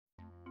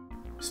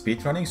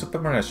Speedrunning Super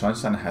Mario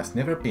Sunshine has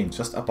never been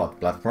just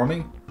about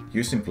platforming,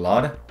 using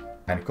blood,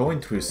 and going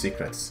through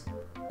secrets.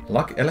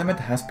 Luck element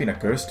has been a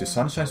curse to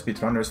Sunshine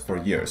speedrunners for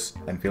years,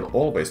 and will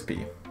always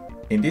be.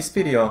 In this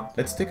video,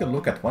 let's take a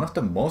look at one of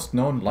the most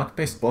known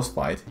luck-based boss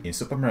fight in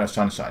Super Mario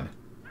Sunshine,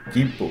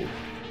 King Boo.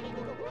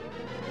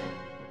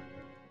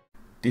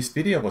 This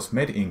video was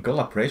made in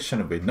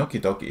collaboration with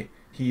Noki Doki.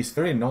 He is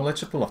very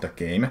knowledgeable of the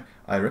game.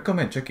 I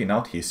recommend checking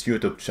out his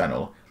YouTube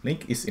channel,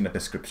 link is in the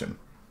description.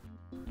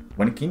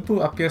 When King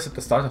Boo appears at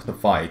the start of the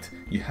fight,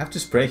 you have to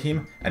spray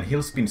him and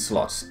he'll spin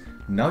slots.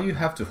 Now you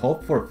have to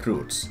hope for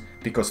fruits,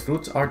 because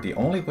fruits are the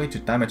only way to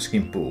damage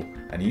King Boo,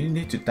 and you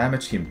need to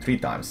damage him 3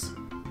 times.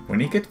 When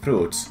you get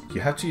fruits,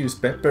 you have to use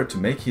pepper to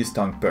make his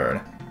tongue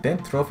burn, then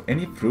throw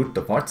any fruit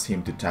towards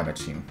him to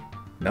damage him.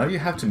 Now you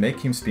have to make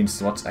him spin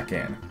slots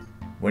again.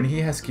 When he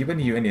has given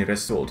you any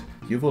result,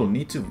 you will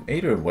need to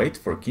either wait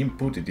for King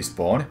Boo to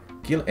despawn,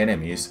 kill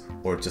enemies,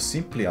 or just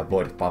simply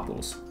avoid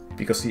bubbles,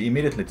 because he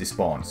immediately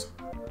despawns.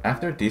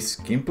 After this,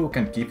 King Boo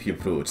can give you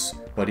fruits,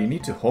 but you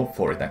need to hope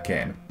for it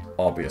again,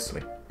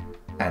 obviously.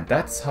 And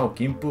that's how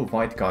King Boo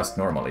fight goes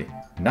normally.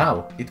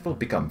 Now it will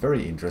become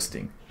very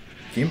interesting.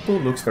 King Boo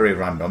looks very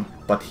random,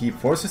 but he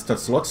forces the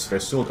slots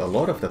result a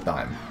lot of the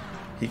time.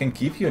 He can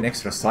give you an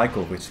extra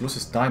cycle which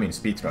loses time in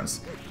speedruns,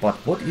 but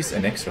what is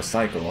an extra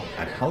cycle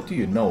and how do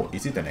you know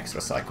is it an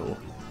extra cycle?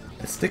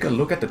 Let's take a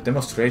look at the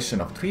demonstration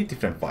of 3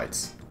 different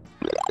fights.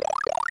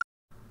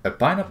 A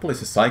pineapple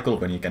is a cycle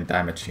when you can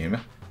damage him.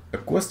 A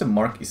question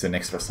mark is an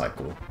extra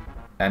cycle.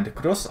 And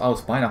cross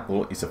out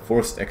pineapple is a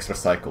forced extra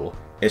cycle.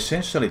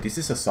 Essentially this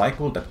is a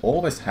cycle that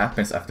always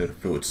happens after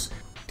fruits.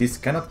 This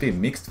cannot be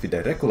mixed with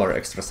a regular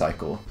extra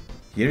cycle.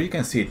 Here you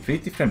can see 3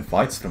 different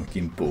fights from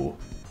King Boo.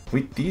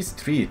 With these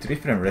 3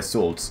 different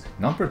results,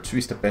 number 2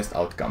 is the best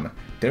outcome.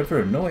 There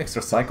were no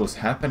extra cycles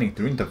happening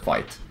during the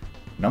fight.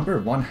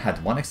 Number 1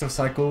 had 1 extra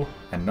cycle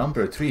and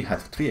number 3 had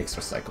 3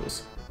 extra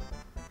cycles.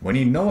 When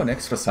you know an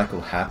extra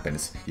cycle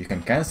happens, you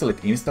can cancel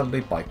it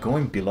instantly by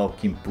going below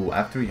King Boo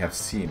after you have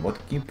seen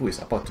what King Boo is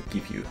about to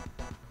give you.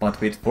 But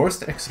with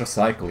forced extra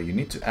cycle you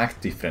need to act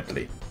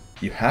differently.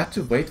 You have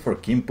to wait for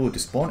King Boo to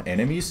spawn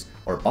enemies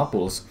or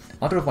bubbles,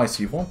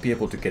 otherwise you won't be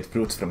able to get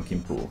fruits from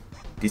King Boo.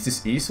 This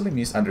is easily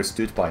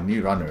misunderstood by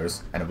new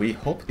runners and we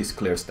hope this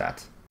clears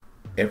that.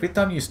 Every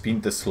time you spin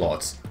the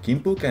slots, King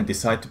Boo can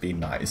decide to be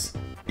nice.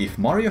 If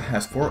Mario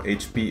has 4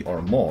 HP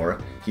or more,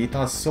 he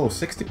does so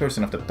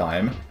 60% of the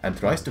time and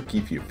tries to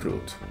give you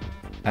fruit.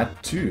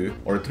 At 2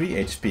 or 3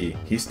 HP,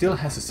 he still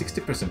has a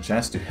 60%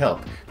 chance to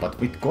help, but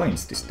with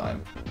coins this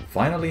time.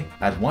 Finally,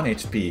 at 1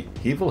 HP,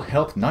 he will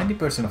help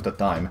 90% of the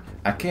time,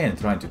 again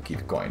trying to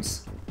give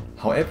coins.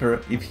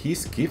 However, if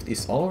his gift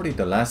is already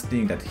the last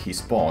thing that he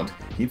spawned,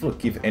 he will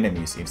give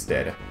enemies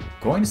instead.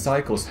 Coin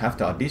cycles have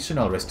the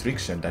additional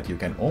restriction that you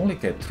can only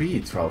get 3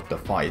 throughout the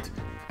fight,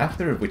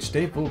 after which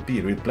they will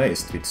be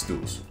replaced with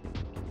stews.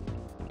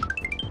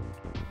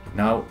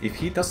 Now, if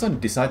he doesn't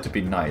decide to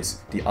be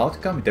nice, the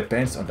outcome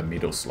depends on the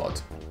middle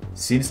slot.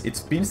 Since it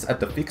spins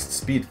at a fixed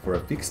speed for a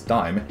fixed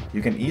time,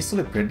 you can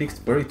easily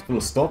predict where it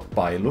will stop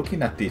by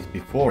looking at it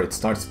before it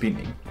starts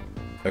spinning.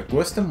 A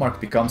question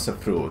mark becomes a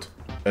fruit,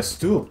 a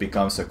stew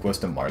becomes a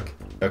question mark,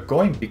 a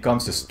coin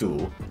becomes a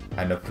stew,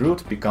 and a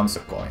fruit becomes a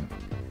coin.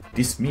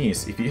 This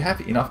means if you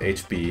have enough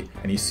HP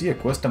and you see a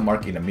question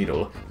mark in the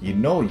middle, you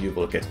know you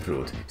will get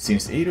fruit,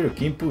 since either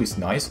King Boo is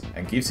nice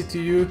and gives it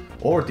to you,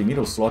 or the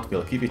middle slot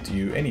will give it to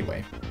you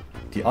anyway.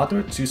 The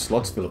other 2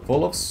 slots will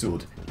follow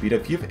suit, with a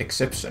few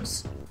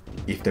exceptions.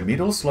 If the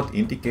middle slot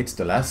indicates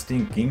the last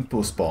thing King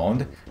Boo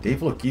spawned, they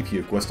will give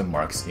you question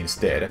marks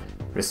instead,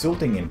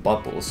 resulting in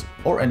bubbles,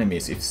 or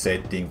enemies if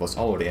said thing was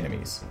already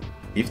enemies.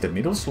 If the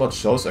middle slot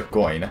shows a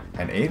coin,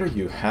 and either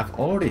you have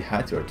already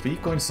had your 3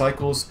 coin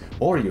cycles,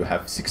 or you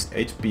have 6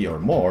 HP or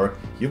more,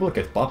 you will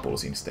get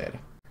bubbles instead.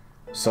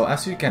 So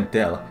as you can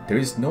tell, there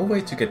is no way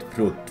to get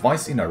fruit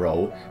twice in a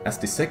row, as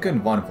the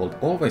second one will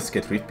always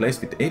get replaced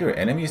with either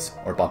enemies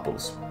or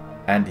bubbles.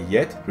 And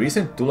yet,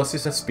 recent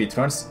Tulasisa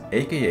speedruns,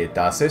 aka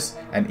DASes,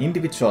 and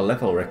individual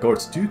level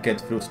records do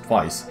get fruit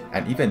twice,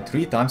 and even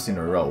 3 times in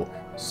a row.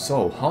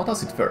 So how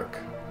does it work?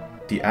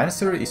 The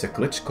answer is a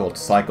glitch called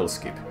cycle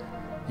skip.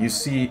 You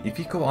see, if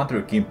you go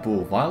under King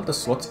Boo while the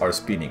slots are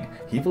spinning,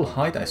 he will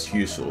hide as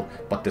usual,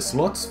 but the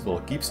slots will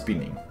keep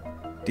spinning.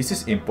 This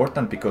is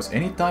important because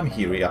anytime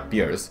he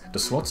reappears, the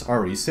slots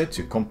are reset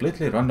to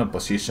completely random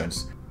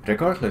positions,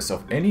 regardless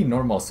of any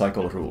normal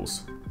cycle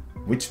rules.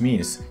 Which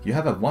means you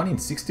have a 1 in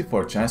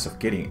 64 chance of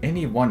getting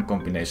any one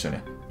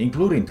combination,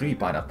 including 3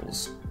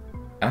 pineapples.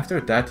 After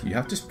that, you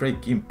have to spray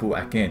King Boo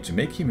again to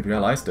make him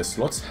realize the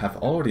slots have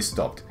already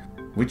stopped,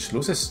 which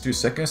loses 2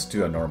 seconds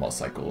to a normal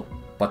cycle.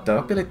 But the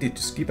ability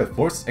to skip a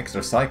forced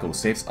extra cycle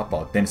saves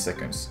about 10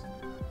 seconds.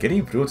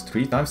 Getting fruit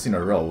 3 times in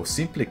a row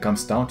simply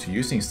comes down to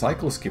using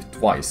cycle skip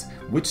twice,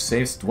 which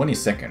saves 20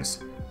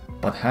 seconds,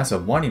 but has a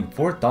 1 in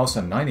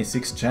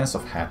 4096 chance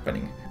of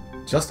happening,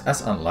 just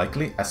as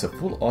unlikely as a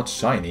full odd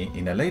shiny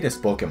in the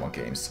latest Pokemon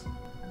games.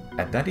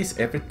 And that is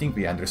everything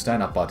we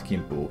understand about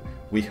King Boo.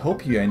 We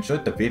hope you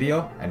enjoyed the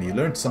video and you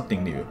learned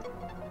something new.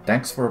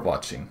 Thanks for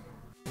watching.